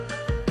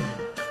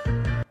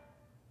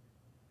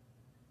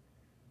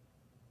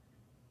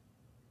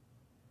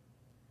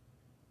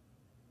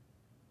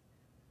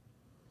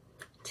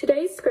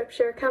Today's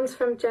scripture comes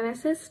from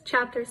Genesis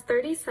chapters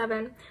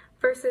 37,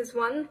 verses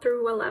 1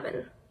 through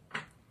 11.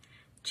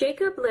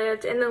 Jacob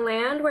lived in the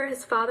land where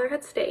his father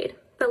had stayed,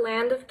 the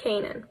land of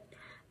Canaan.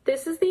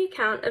 This is the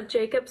account of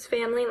Jacob's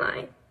family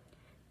line.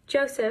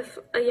 Joseph,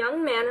 a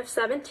young man of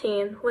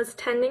 17, was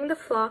tending the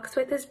flocks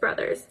with his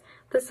brothers,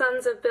 the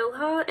sons of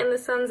Bilhah and the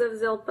sons of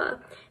Zilpah,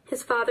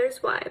 his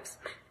father's wives,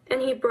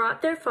 and he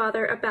brought their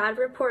father a bad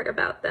report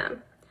about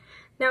them.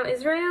 Now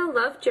Israel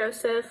loved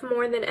Joseph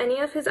more than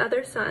any of his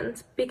other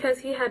sons, because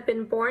he had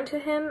been born to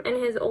him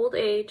in his old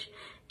age,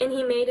 and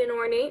he made an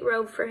ornate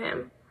robe for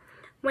him.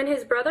 When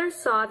his brothers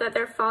saw that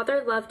their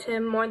father loved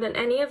him more than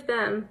any of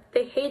them,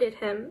 they hated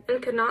him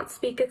and could not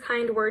speak a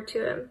kind word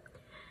to him.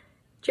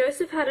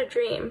 Joseph had a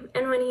dream,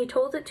 and when he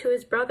told it to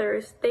his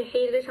brothers, they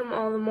hated him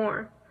all the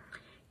more.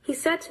 He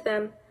said to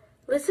them,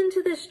 "Listen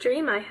to this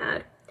dream I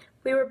had.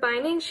 We were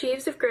binding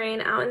sheaves of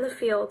grain out in the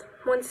field,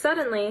 when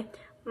suddenly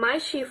my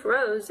sheaf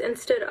rose and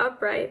stood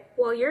upright,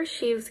 while your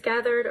sheaves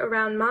gathered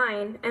around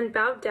mine and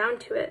bowed down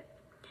to it."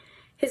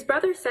 His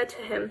brothers said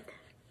to him,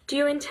 "Do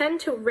you intend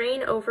to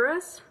reign over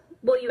us?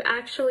 Will you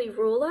actually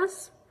rule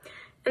us?"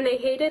 And they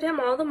hated him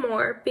all the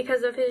more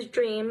because of his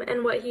dream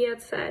and what he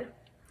had said.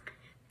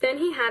 Then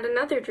he had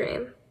another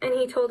dream, and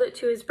he told it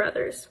to his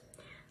brothers.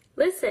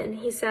 "Listen,"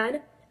 he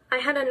said, "I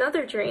had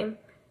another dream,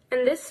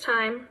 and this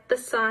time the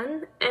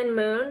sun and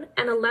moon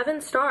and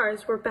 11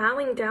 stars were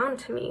bowing down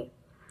to me."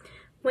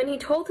 When he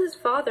told his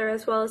father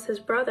as well as his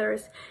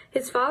brothers,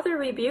 his father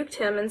rebuked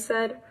him and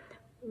said,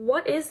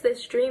 "What is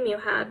this dream you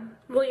had?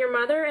 Will your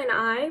mother and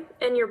I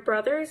and your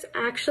brothers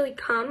actually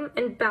come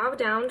and bow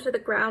down to the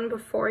ground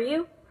before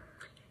you?"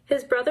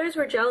 His brothers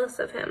were jealous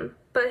of him,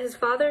 but his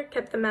father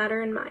kept the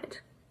matter in mind.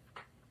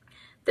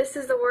 This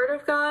is the word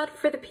of God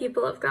for the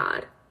people of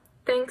God.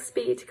 Thanks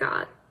be to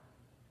God.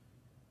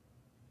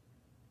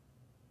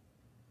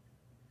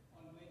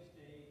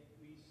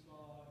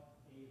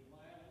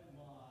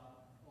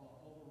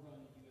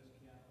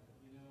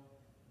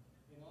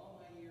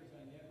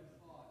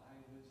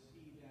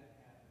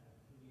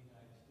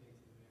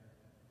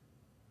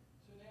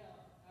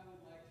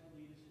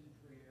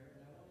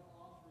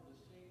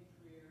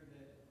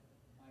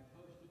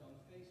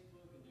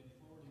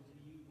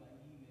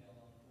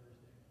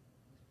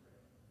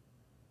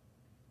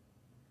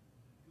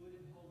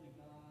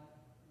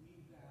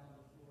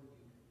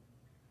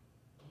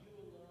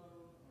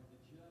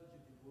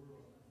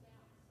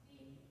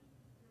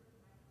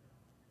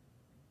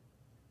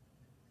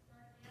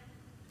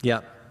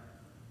 Yeah.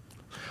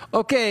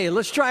 Okay,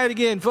 let's try it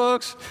again,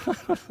 folks.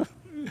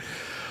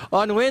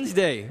 On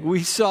Wednesday,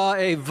 we saw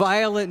a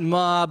violent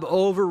mob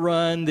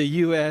overrun the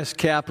U.S.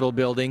 Capitol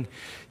building.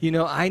 You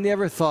know, I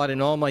never thought in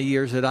all my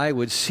years that I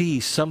would see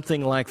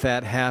something like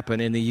that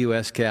happen in the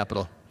U.S.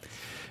 Capitol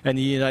and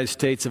the United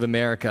States of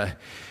America.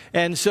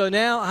 And so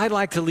now I'd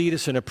like to lead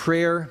us in a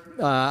prayer.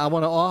 I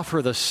want to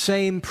offer the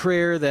same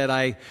prayer that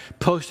I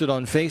posted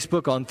on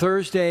Facebook on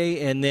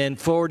Thursday and then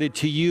forwarded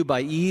to you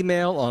by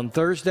email on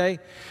Thursday.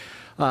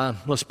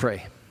 Let's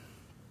pray.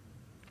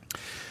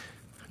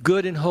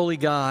 Good and holy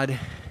God,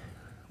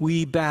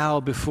 we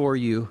bow before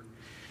you.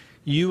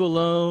 You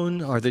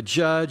alone are the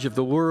judge of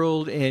the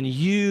world, and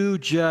you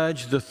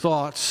judge the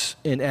thoughts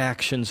and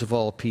actions of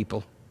all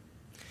people.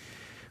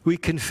 We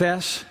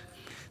confess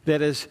that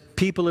as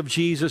people of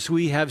Jesus,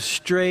 we have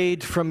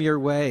strayed from your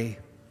way.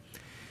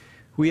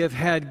 We have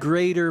had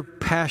greater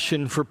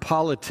passion for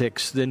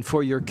politics than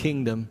for your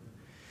kingdom.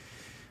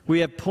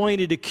 We have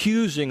pointed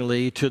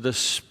accusingly to the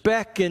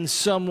speck in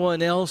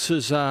someone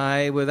else's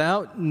eye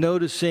without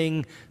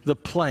noticing the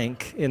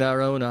plank in our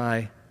own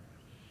eye.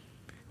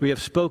 We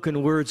have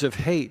spoken words of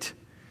hate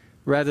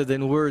rather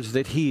than words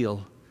that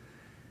heal.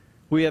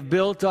 We have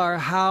built our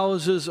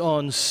houses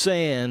on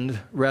sand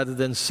rather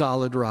than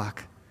solid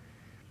rock.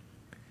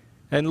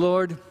 And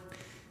Lord,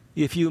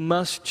 if you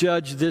must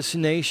judge this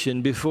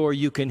nation before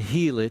you can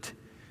heal it,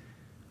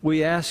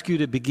 we ask you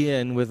to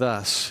begin with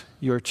us,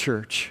 your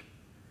church.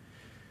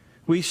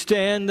 We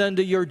stand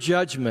under your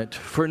judgment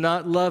for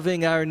not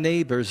loving our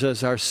neighbors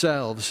as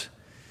ourselves.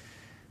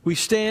 We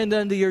stand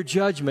under your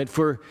judgment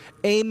for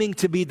aiming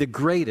to be the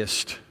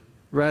greatest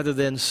rather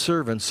than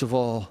servants of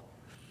all.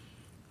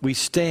 We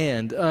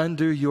stand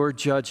under your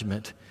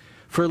judgment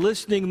for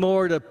listening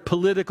more to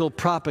political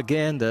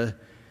propaganda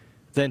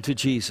than to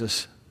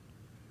Jesus.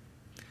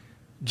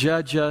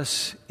 Judge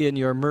us in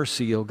your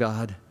mercy, O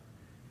God,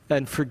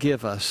 and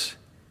forgive us.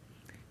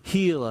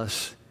 Heal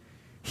us.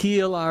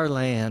 Heal our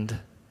land.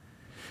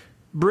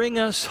 Bring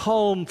us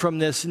home from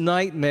this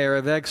nightmare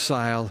of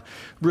exile.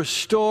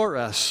 Restore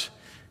us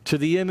to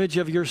the image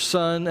of your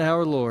Son,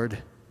 our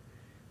Lord,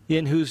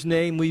 in whose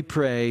name we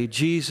pray,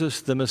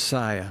 Jesus the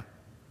Messiah.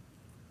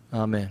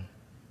 Amen.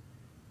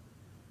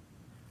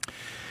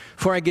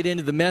 Before I get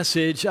into the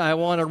message, I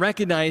want to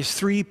recognize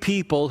 3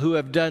 people who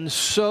have done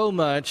so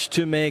much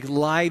to make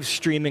live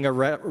streaming a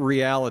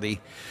reality.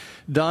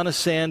 Donna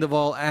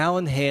Sandoval,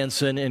 Alan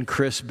Hansen, and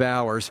Chris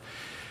Bowers.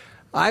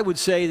 I would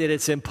say that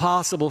it's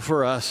impossible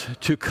for us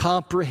to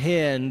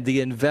comprehend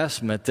the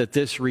investment that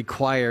this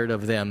required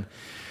of them.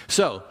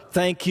 So,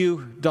 thank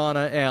you,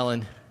 Donna,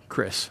 Alan,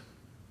 Chris.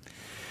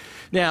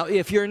 Now,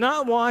 if you're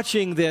not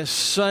watching this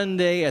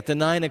Sunday at the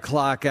 9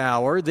 o'clock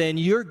hour, then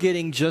you're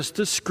getting just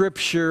the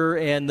scripture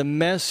and the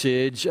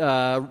message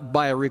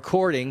by a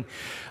recording.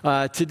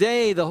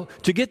 Today, to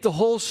get the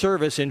whole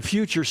service in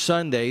future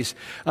Sundays,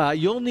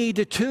 you'll need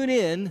to tune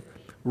in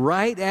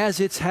right as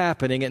it's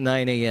happening at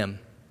 9 a.m.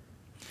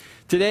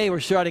 Today, we're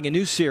starting a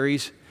new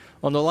series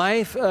on the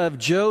life of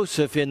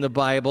Joseph in the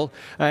Bible,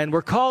 and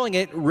we're calling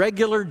it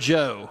Regular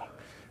Joe,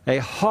 a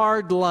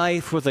hard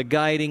life with a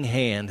guiding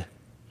hand.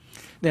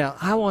 Now,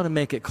 I want to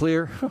make it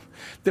clear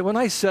that when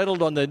I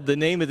settled on the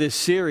name of this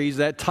series,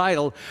 that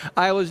title,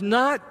 I was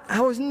not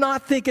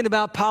thinking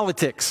about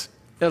politics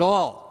at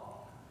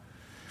all.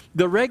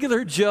 The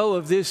regular Joe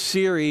of this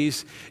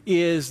series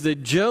is the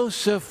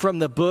Joseph from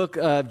the book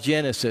of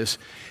Genesis,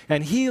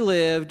 and he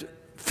lived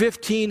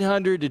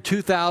 1,500 to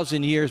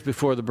 2,000 years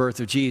before the birth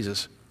of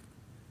Jesus.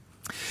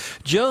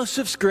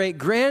 Joseph's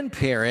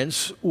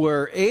great-grandparents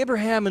were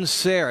Abraham and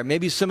Sarah.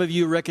 Maybe some of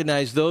you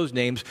recognize those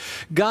names.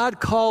 God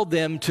called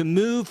them to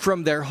move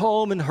from their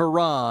home in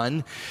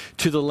Haran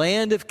to the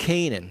land of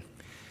Canaan.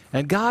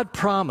 And God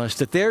promised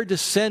that their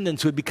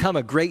descendants would become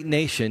a great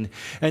nation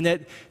and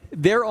that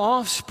their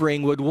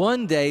offspring would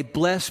one day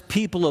bless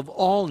people of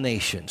all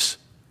nations.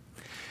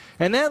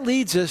 And that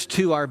leads us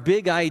to our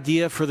big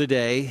idea for the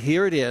day.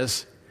 Here it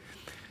is.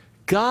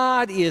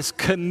 God is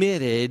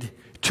committed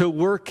to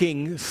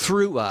working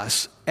through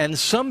us, and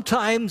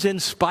sometimes in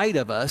spite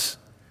of us,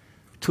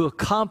 to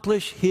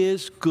accomplish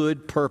His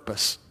good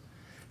purpose.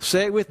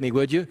 Say it with me,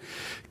 would you?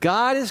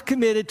 God is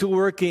committed to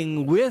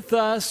working with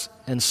us,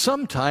 and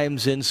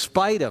sometimes in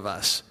spite of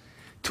us,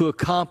 to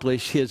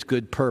accomplish His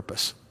good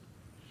purpose.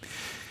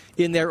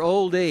 In their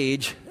old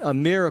age, a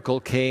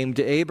miracle came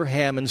to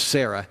Abraham and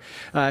Sarah.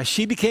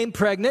 She became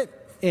pregnant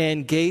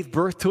and gave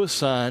birth to a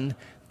son.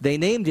 They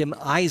named him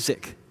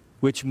Isaac,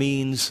 which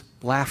means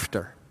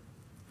laughter.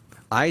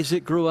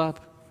 Isaac grew up,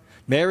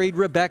 married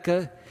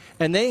Rebekah,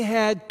 and they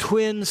had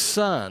twin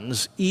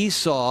sons,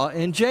 Esau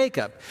and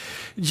Jacob.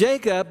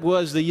 Jacob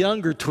was the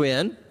younger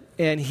twin,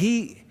 and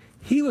he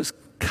was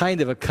kind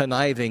of a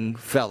conniving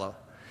fellow.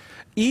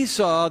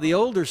 Esau, the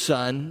older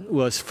son,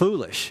 was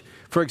foolish.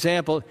 For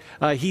example,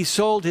 he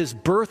sold his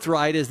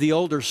birthright as the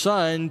older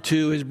son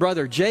to his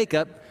brother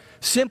Jacob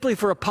simply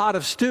for a pot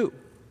of stew.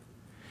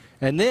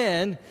 And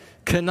then,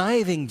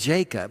 conniving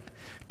Jacob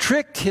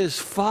tricked his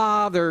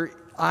father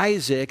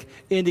Isaac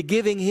into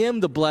giving him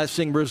the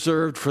blessing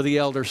reserved for the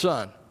elder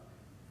son.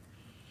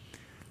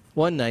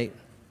 One night,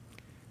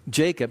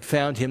 Jacob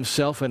found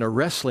himself in a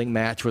wrestling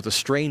match with a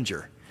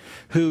stranger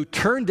who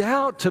turned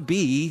out to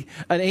be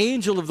an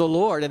angel of the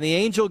Lord. And the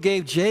angel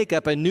gave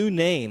Jacob a new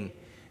name,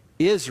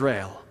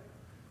 Israel,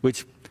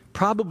 which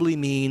probably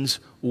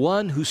means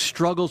one who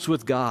struggles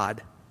with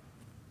God.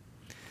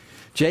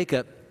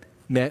 Jacob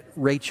met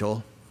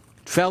Rachel,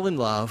 fell in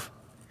love,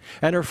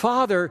 and her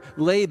father,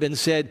 Laban,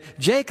 said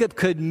Jacob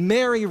could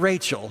marry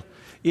Rachel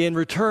in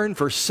return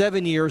for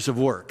 7 years of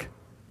work.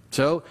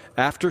 So,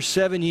 after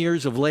 7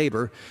 years of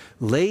labor,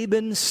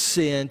 Laban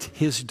sent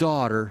his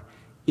daughter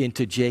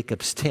into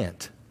Jacob's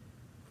tent.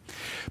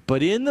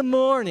 But in the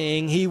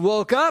morning, he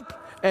woke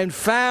up and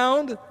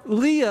found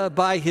Leah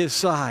by his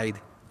side.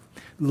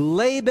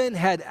 Laban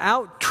had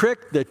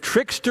out-tricked the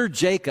trickster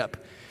Jacob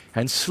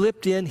and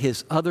slipped in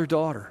his other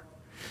daughter.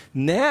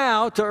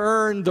 Now, to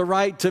earn the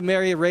right to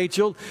marry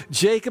Rachel,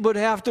 Jacob would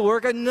have to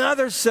work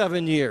another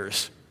 7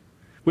 years,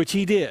 which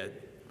he did.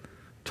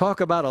 Talk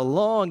about a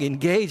long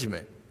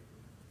engagement.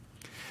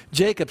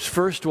 Jacob's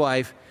first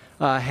wife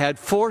had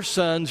 4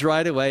 sons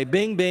right away.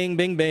 Bing, bing,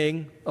 bing,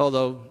 bing,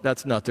 although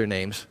that's not their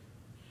names.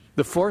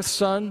 The 4th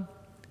son,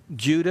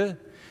 Judah,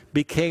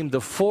 became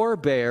the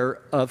forebear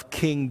of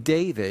King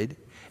David,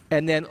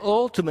 and then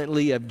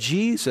ultimately of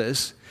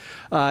Jesus.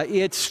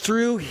 It's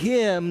through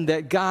him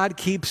that God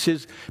keeps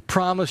His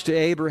promise to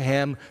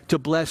Abraham to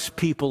bless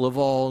people of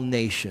all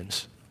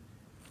nations.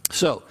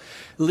 So,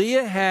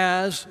 Leah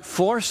has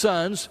 4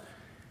 sons.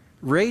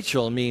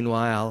 Rachel,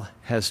 meanwhile,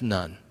 has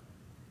none.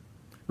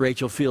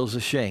 Rachel feels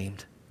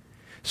ashamed.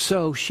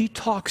 So she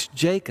talks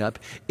Jacob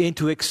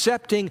into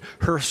accepting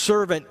her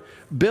servant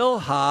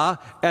Bilhah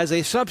as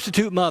a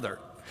substitute mother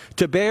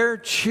to bear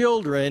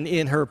children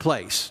in her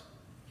place.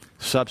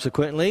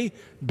 Subsequently,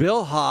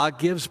 Bilhah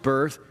gives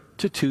birth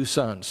to 2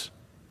 sons.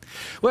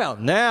 Well,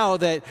 now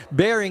that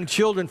bearing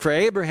children for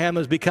Abraham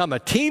has become a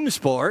team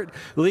sport,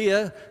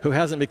 Leah, who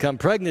hasn't become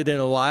pregnant in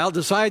a while,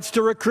 decides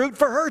to recruit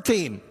for her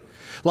team,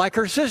 like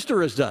her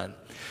sister has done.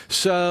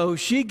 So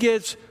she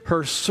gets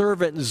her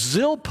servant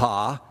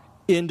Zilpah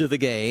into the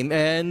game,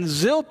 and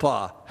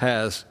Zilpah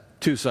has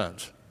 2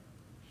 sons.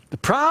 The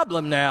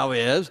problem now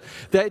is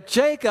that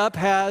Jacob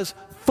has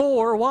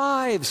 4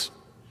 wives.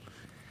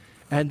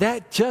 And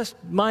that just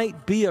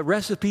might be a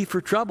recipe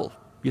for trouble,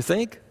 you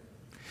think?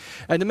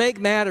 And to make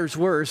matters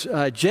worse,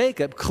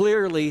 Jacob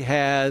clearly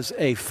has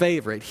a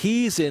favorite.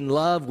 He's in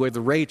love with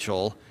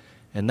Rachel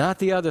and not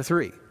the other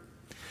 3.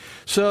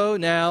 So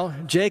now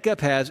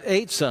Jacob has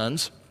 8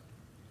 sons,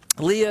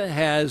 Leah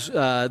has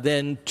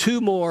then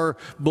 2 more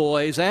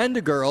boys and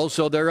a girl,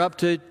 so they're up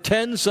to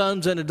 10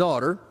 sons and a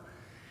daughter.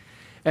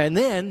 And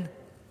then,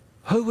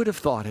 who would have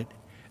thought it?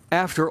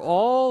 After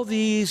all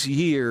these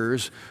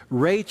years,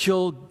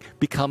 Rachel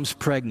becomes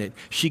pregnant.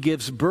 She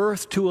gives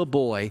birth to a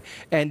boy.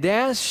 And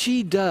as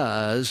she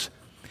does,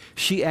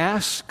 she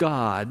asks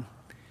God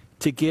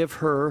to give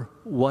her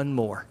one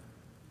more.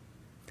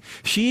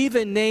 She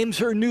even names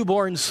her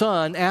newborn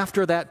son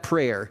after that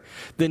prayer.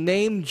 The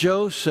name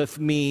Joseph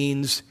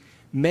means,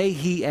 may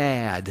he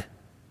add.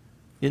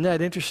 Isn't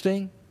that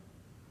interesting?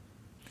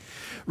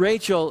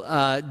 Rachel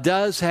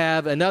does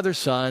have another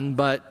son,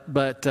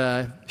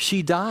 but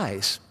she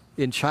dies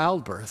in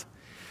childbirth.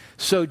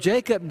 So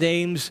Jacob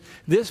names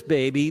this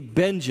baby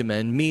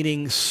Benjamin,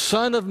 meaning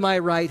son of my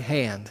right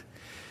hand.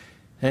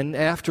 And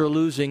after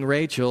losing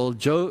Rachel,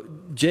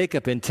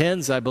 Jacob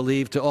intends, I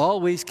believe, to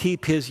always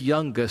keep his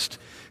youngest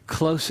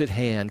close at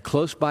hand,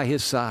 close by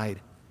his side.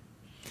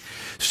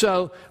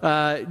 So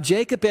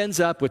Jacob ends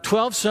up with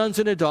 12 sons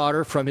and a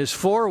daughter from his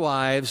 4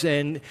 wives.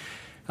 And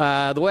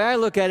the way I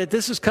look at it,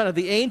 this is kind of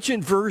the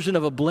ancient version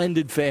of a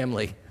blended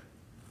family.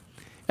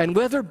 And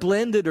whether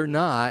blended or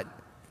not,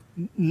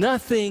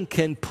 nothing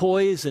can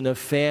poison a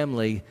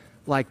family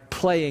like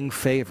playing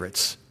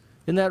favorites.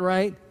 Isn't that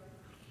right?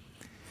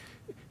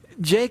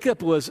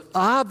 Jacob was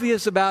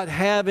obvious about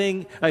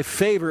having a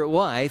favorite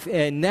wife,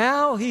 and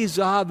now he's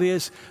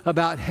obvious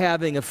about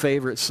having a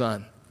favorite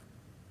son.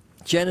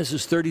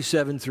 Genesis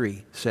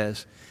 37:3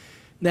 says,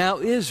 now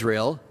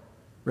Israel,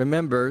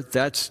 remember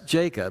that's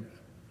Jacob,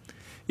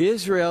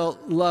 Israel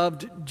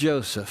loved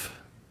Joseph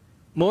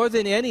more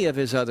than any of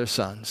his other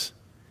sons,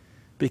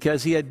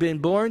 because he had been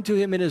born to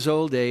him in his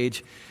old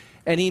age,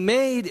 and he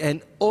made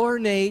an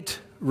ornate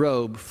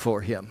robe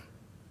for him.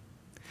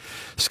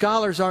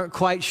 Scholars aren't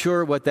quite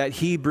sure what that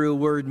Hebrew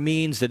word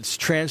means that's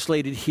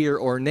translated here,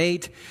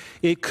 ornate.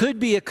 It could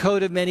be a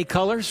coat of many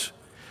colors.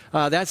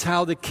 That's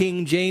how the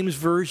King James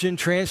Version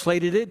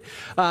translated it.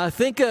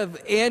 Think of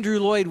Andrew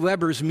Lloyd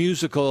Webber's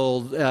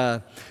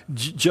musical,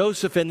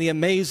 Joseph and the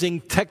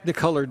Amazing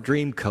Technicolor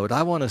Dreamcoat.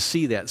 I want to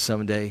see that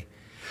someday.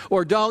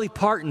 Or Dolly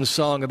Parton's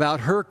song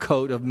about her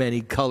coat of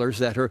many colors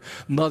that her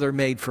mother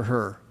made for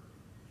her.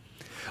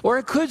 Or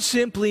it could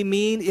simply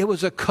mean it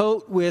was a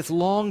coat with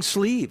long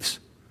sleeves.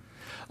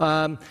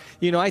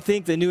 I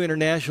think the New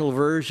International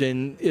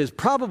Version is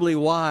probably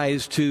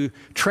wise to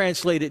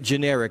translate it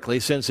generically,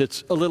 since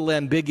it's a little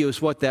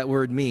ambiguous what that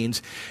word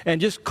means,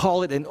 and just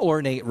call it an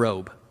ornate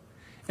robe.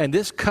 And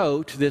this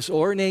coat, this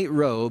ornate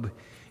robe,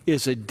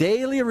 is a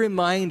daily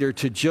reminder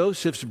to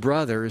Joseph's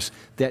brothers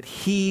that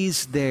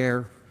he's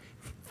their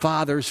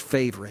father's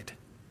favorite.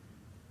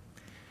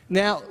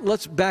 Now,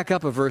 let's back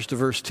up a verse to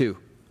verse 2.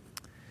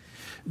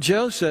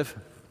 Joseph,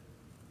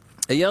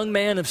 a young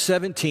man of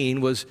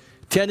 17, was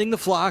tending the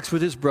flocks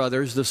with his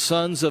brothers, the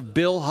sons of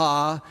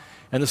Bilhah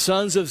and the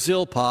sons of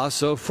Zilpah,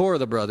 so 4 of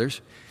the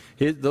brothers.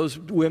 Those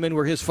women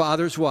were his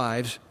father's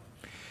wives.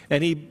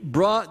 And he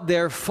brought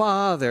their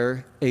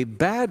father a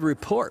bad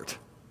report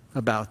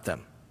about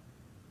them.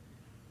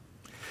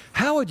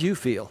 How would you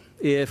feel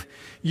if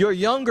your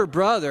younger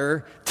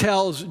brother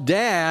tells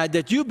dad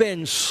that you've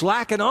been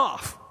slacking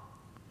off?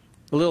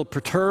 A little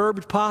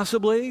perturbed,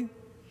 possibly?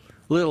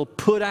 A little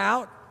put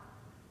out?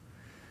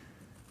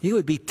 It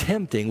would be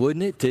tempting,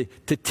 wouldn't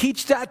it, to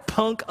teach that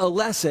punk a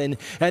lesson,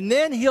 and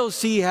then he'll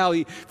see how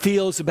he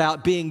feels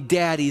about being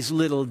daddy's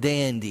little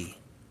dandy.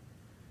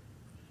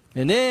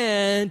 And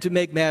then, to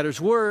make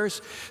matters worse,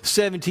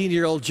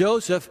 17-year-old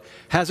Joseph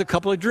has a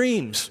couple of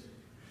dreams.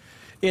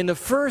 In the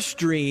first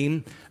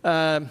dream,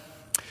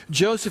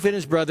 Joseph and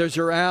his brothers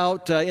are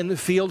out in the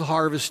field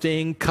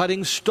harvesting,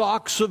 cutting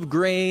stalks of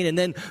grain, and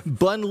then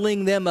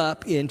bundling them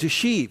up into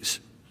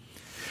sheaves.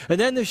 And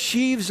then the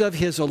sheaves of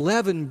his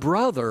 11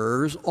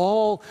 brothers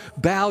all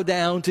bow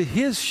down to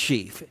his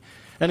sheaf.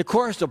 And of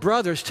course, the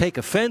brothers take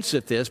offense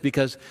at this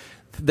because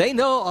they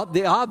know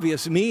the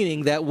obvious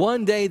meaning that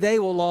one day they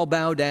will all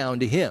bow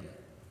down to him.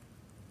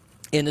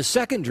 In the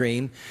second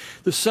dream,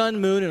 the sun,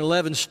 moon, and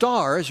 11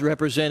 stars,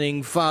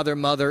 representing father,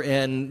 mother,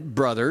 and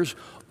brothers,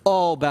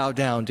 all bow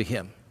down to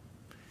him.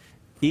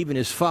 Even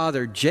his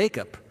father,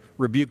 Jacob,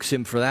 rebukes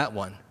him for that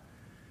one.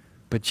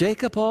 But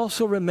Jacob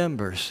also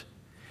remembers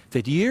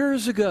that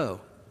years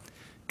ago,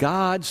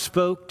 God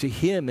spoke to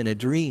him in a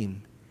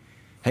dream,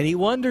 and he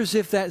wonders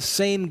if that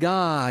same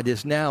God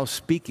is now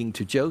speaking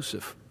to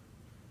Joseph.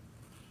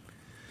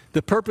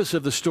 The purpose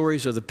of the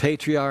stories of the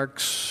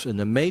patriarchs and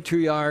the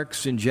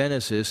matriarchs in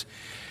Genesis,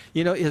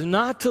 is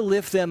not to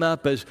lift them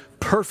up as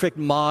perfect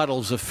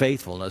models of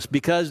faithfulness,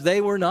 because they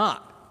were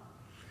not.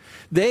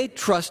 They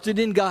trusted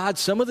in God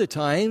some of the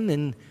time,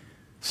 and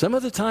some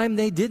of the time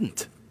they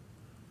didn't.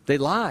 They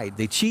lied,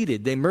 they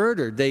cheated, they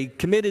murdered, they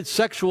committed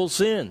sexual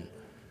sin.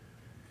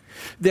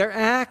 Their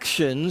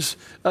actions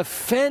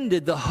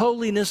offended the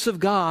holiness of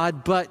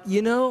God, but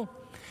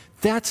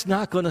that's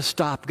not going to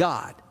stop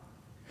God.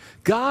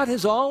 God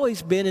has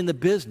always been in the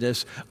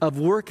business of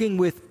working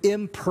with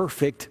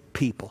imperfect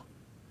people.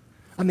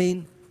 I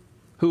mean,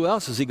 who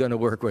else is he going to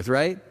work with,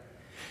 right?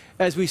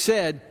 As we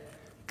said,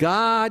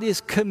 God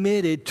is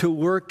committed to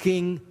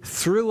working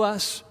through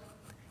us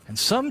and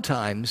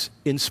sometimes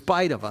in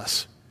spite of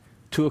us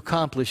to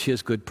accomplish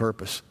His good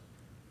purpose.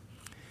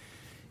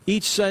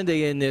 Each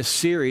Sunday in this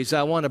series,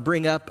 I want to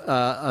bring up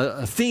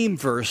a theme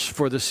verse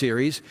for the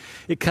series.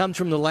 It comes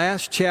from the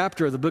last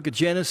chapter of the book of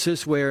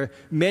Genesis, where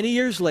many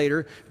years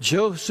later,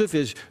 Joseph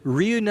is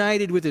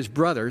reunited with his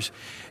brothers.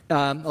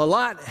 A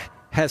lot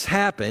has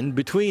happened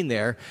between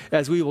there,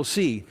 as we will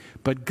see,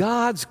 but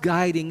God's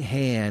guiding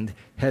hand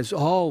has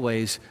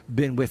always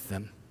been with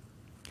them.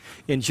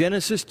 In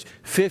Genesis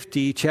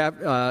 50,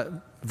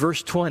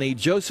 verse 20,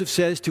 Joseph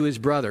says to his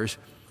brothers,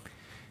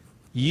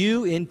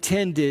 "You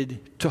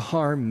intended to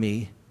harm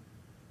me,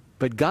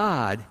 but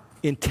God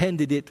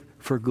intended it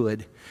for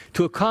good,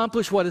 to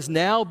accomplish what is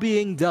now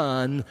being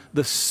done,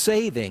 the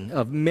saving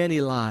of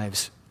many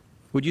lives."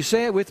 Would you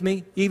say it with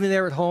me, even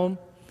there at home?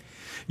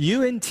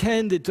 You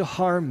intended to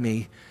harm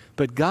me,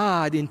 but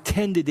God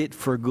intended it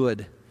for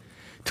good,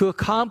 to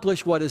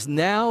accomplish what is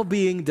now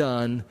being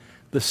done,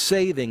 the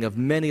saving of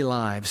many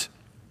lives.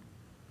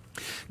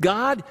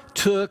 God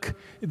took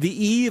the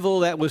evil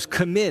that was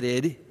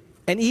committed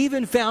and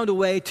even found a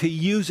way to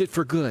use it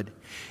for good.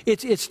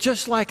 It's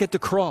just like at the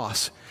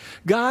cross.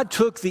 God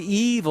took the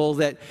evil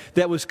that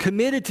was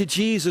committed to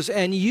Jesus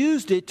and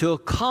used it to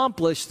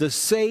accomplish the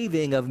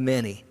saving of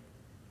many.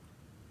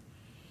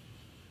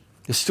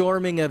 The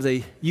storming of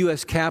the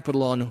U.S.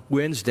 Capitol on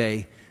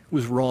Wednesday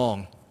was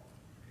wrong.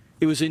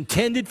 It was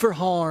intended for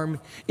harm.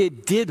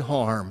 It did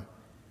harm.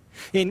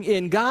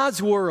 In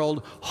God's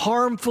world,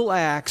 harmful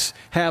acts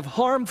have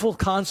harmful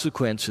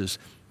consequences.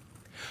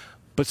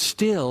 But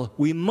still,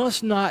 we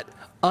must not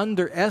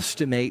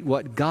underestimate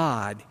what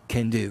God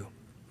can do.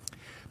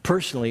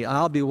 Personally,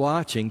 I'll be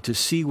watching to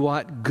see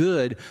what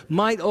good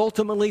might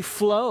ultimately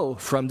flow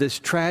from this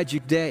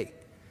tragic day.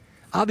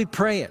 I'll be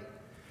praying,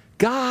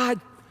 God,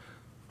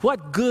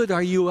 what good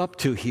are you up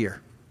to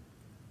here?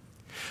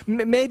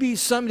 Maybe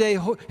someday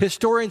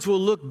historians will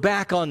look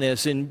back on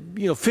this in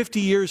 50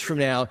 years from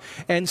now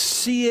and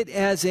see it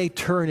as a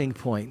turning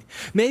point.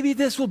 Maybe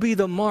this will be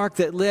the mark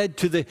that led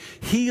to the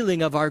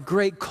healing of our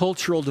great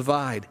cultural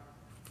divide.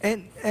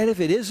 And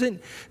if it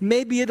isn't,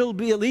 maybe it'll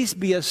be at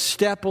least be a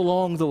step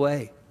along the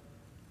way.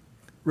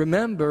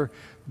 Remember,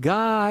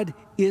 God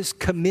is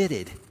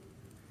committed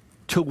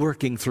to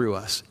working through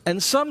us,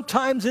 and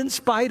sometimes in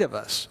spite of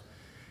us,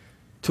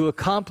 to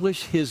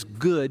accomplish His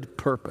good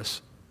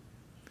purpose.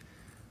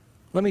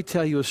 Let me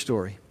tell you a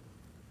story.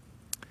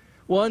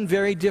 One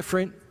very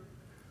different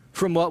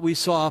from what we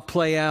saw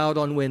play out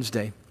on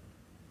Wednesday.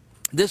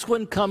 This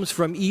one comes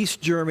from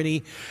East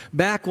Germany,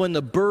 back when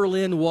the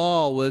Berlin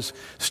Wall was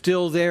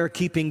still there,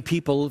 keeping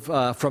people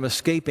from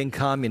escaping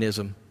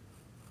communism.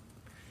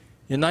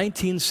 In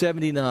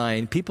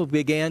 1979, people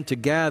began to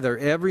gather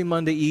every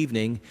Monday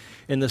evening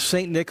in the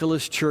St.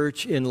 Nicholas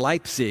Church in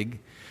Leipzig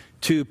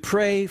to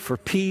pray for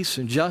peace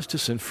and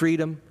justice and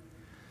freedom.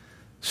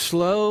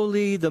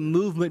 Slowly, the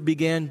movement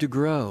began to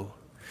grow.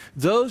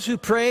 Those who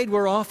prayed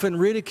were often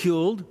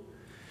ridiculed,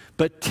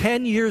 but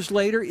 10 years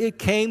later, it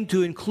came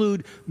to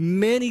include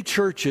many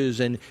churches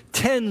and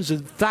tens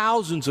of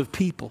thousands of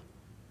people.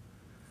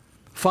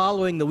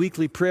 Following the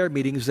weekly prayer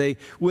meetings, they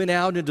went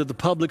out into the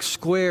public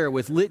square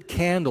with lit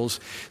candles,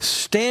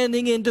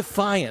 standing in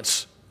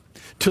defiance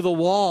to the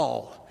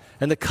wall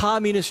and the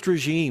communist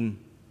regime.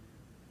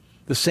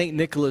 The St.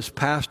 Nicholas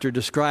pastor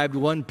described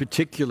one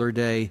particular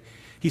day.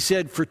 He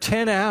said, for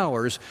 10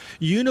 hours,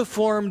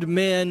 uniformed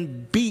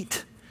men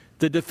beat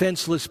the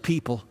defenseless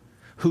people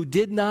who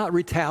did not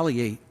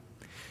retaliate.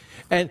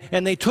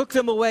 And they took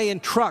them away in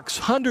trucks.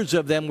 Hundreds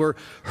of them were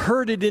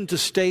herded into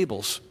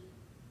stables.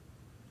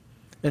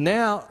 And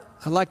now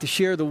I'd like to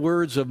share the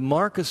words of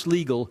Marcus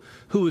Legal,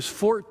 who was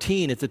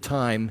 14 at the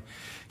time.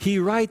 He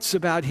writes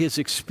about his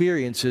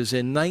experiences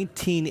in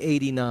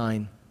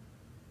 1989.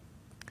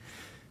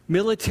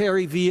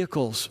 Military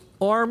vehicles,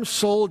 armed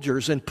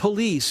soldiers, and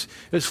police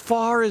as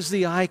far as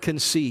the eye can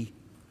see.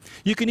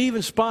 You can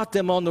even spot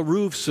them on the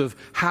roofs of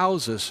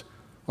houses.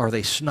 Are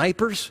they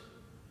snipers?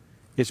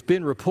 It's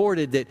been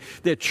reported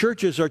that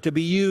churches are to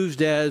be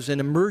used as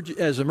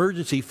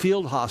emergency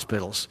field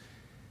hospitals.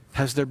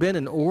 Has there been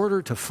an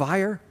order to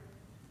fire?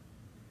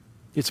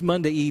 It's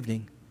Monday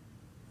evening,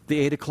 the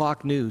 8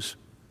 o'clock news.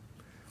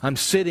 I'm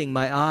sitting,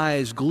 my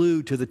eyes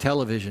glued to the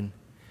television.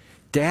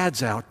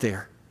 Dad's out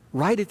there,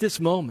 right at this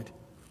moment.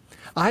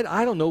 I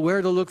don't know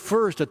where to look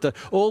first, at the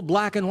old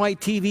black and white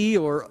TV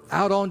or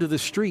out onto the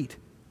street.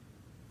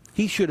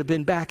 He should have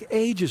been back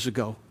ages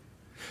ago,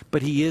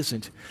 but he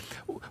isn't.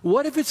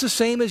 What if it's the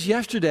same as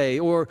yesterday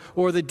or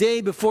the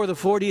day before the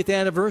 40th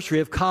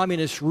anniversary of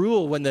communist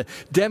rule, when the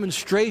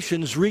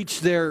demonstrations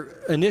reached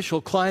their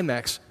initial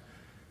climax?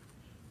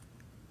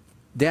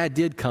 Dad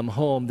did come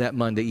home that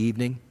Monday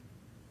evening.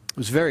 It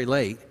was very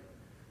late,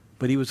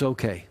 but he was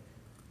okay.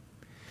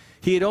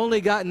 He had only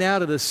gotten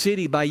out of the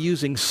city by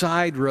using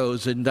side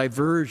roads and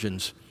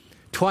diversions.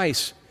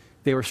 Twice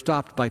they were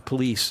stopped by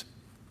police.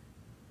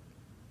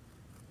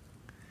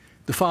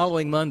 The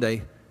following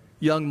Monday,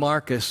 young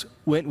Marcus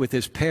went with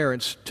his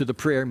parents to the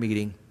prayer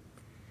meeting.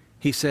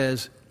 He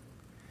says,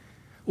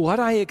 What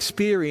I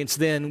experienced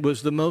then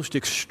was the most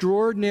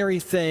extraordinary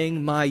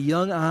thing my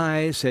young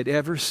eyes had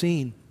ever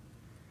seen.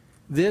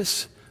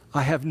 This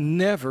I have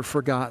never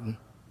forgotten.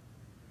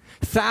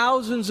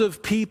 Thousands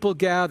of people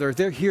gather.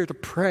 They're here to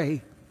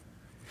pray.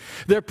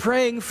 They're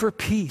praying for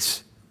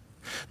peace.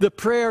 The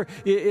prayer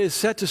is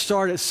set to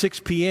start at 6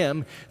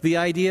 p.m. The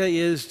idea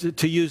is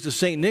to use the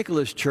St.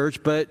 Nicholas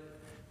Church, but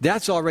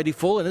that's already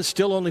full and it's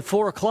still only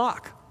 4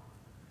 o'clock.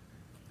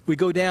 We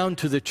go down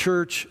to the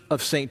Church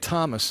of St.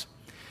 Thomas.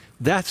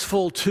 That's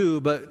full too,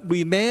 but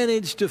we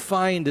managed to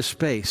find a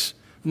space.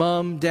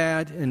 Mom,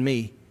 Dad, and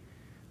me.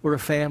 We're a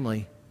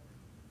family.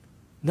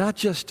 Not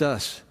just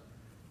us,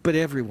 but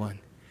everyone.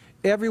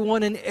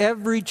 Everyone in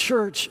every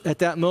church at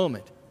that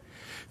moment.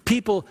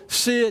 People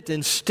sit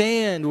and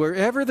stand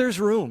wherever there's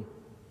room.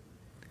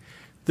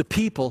 The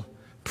people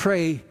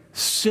pray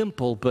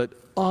simple but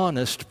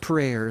honest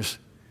prayers.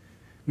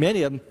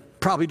 Many of them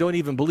probably don't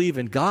even believe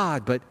in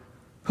God, but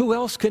who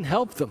else can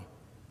help them?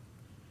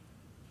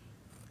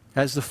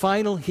 As the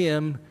final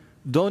hymn,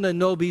 Dona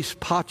Nobis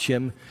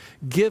Pacem,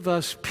 Give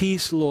Us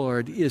Peace,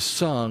 Lord, is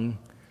sung,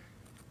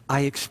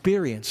 I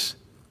experience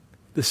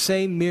the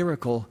same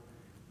miracle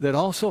that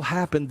also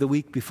happened the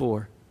week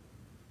before.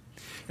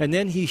 And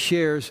then he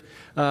shares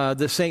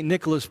the St.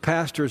 Nicholas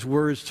pastor's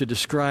words to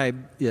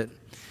describe it.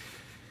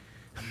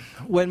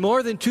 When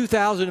more than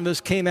 2,000 of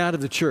us came out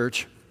of the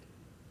church,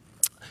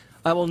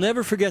 I will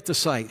never forget the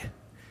sight.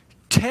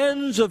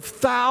 Tens of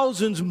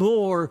thousands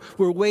more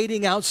were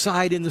waiting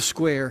outside in the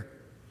square.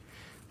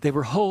 They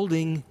were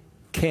holding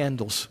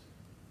candles.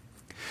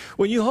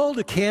 When you hold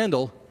a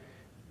candle,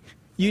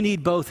 you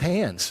need both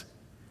hands.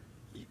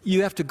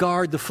 You have to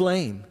guard the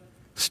flame,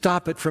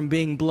 stop it from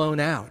being blown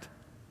out.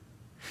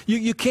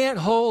 You can't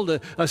hold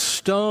a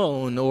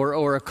stone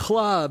or a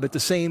club at the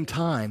same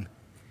time.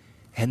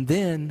 And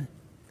then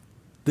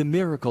the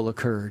miracle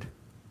occurred.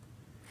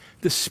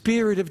 The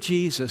Spirit of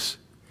Jesus,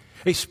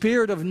 a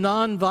spirit of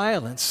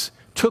nonviolence,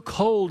 took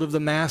hold of the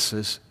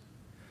masses.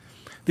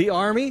 The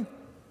army,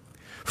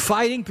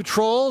 fighting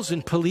patrols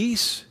and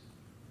police,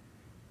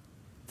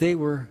 they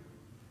were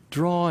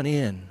drawn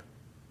in,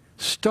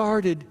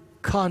 started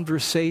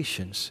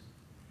conversations,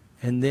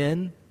 and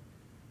then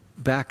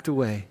backed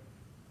away.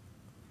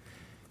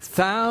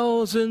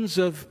 Thousands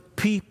of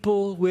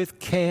people with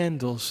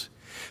candles,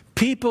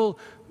 people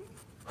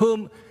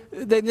whom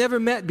they've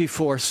never met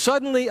before,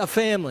 suddenly a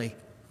family.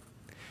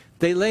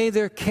 They lay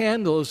their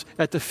candles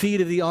at the feet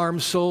of the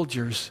armed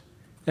soldiers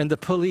and the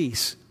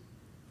police.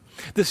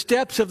 The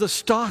steps of the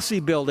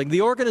Stasi building,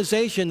 the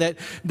organization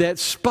that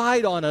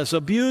spied on us,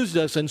 abused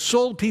us, and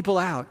sold people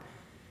out,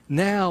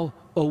 now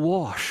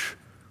awash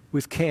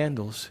with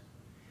candles.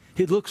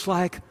 It looks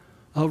like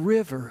a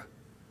river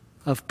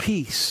of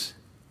peace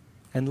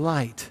and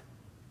light.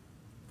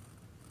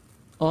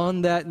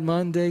 On that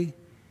Monday,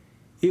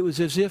 it was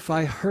as if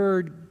I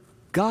heard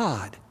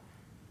God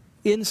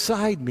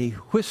inside me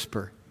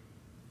whisper.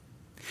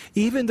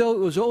 Even though it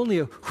was only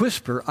a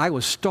whisper, I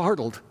was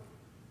startled.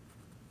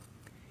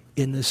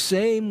 In the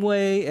same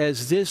way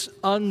as this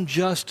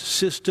unjust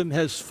system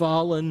has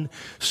fallen,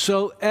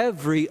 so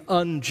every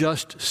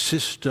unjust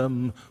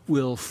system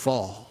will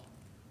fall.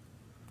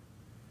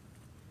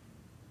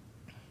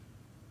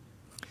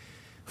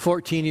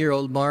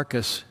 14-year-old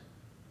Marcus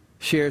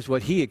shares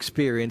what he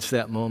experienced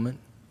that moment.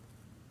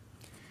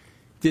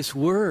 This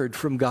word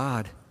from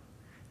God,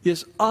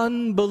 this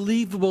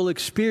unbelievable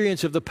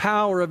experience of the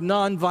power of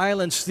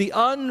nonviolence, the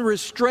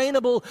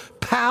unrestrainable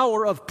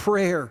power of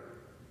prayer,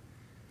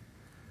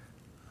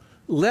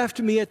 left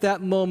me at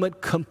that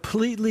moment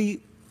completely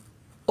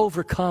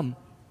overcome.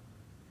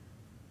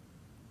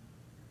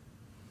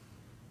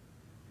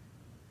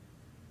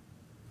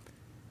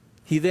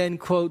 He then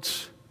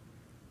quotes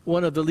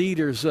one of the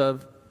leaders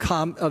of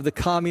the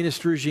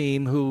communist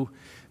regime who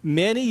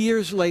many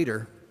years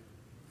later,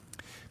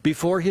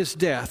 before his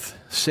death,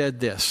 said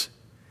this: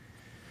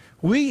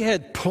 "We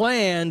had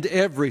planned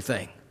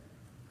everything.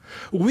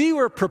 We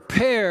were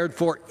prepared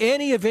for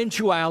any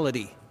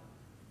eventuality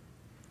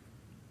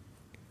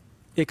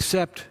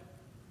except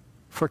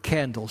for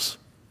candles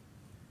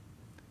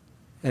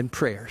and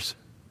prayers."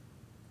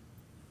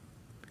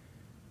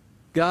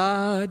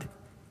 God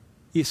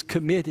is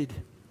committed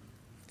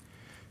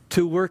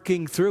to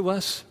working through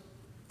us,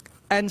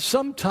 and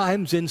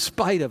sometimes in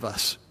spite of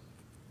us,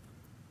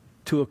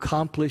 to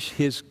accomplish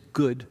His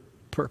good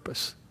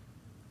purpose.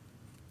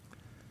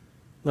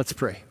 Let's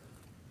pray.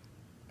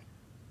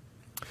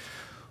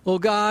 Oh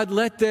God,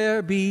 let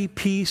there be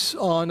peace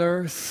on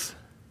earth,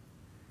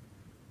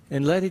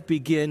 and let it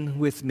begin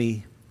with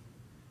me.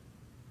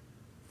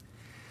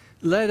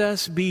 Let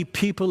us be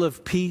people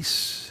of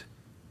peace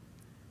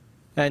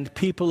and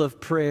people of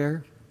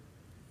prayer.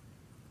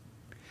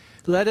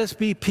 Let us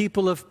be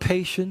people of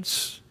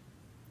patience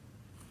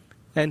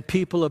and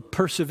people of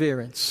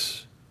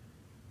perseverance.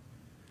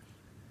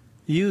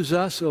 Use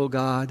us, O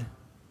God,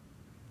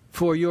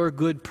 for your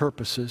good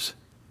purposes.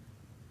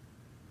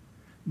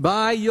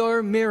 By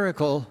your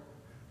miracle,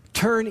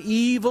 turn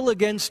evil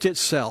against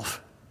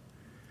itself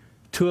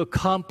to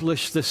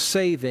accomplish the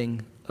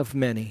saving of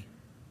many.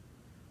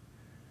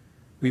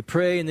 We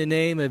pray in the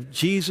name of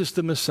Jesus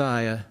the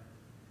Messiah,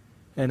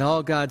 and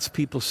all God's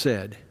people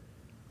said,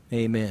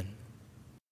 Amen.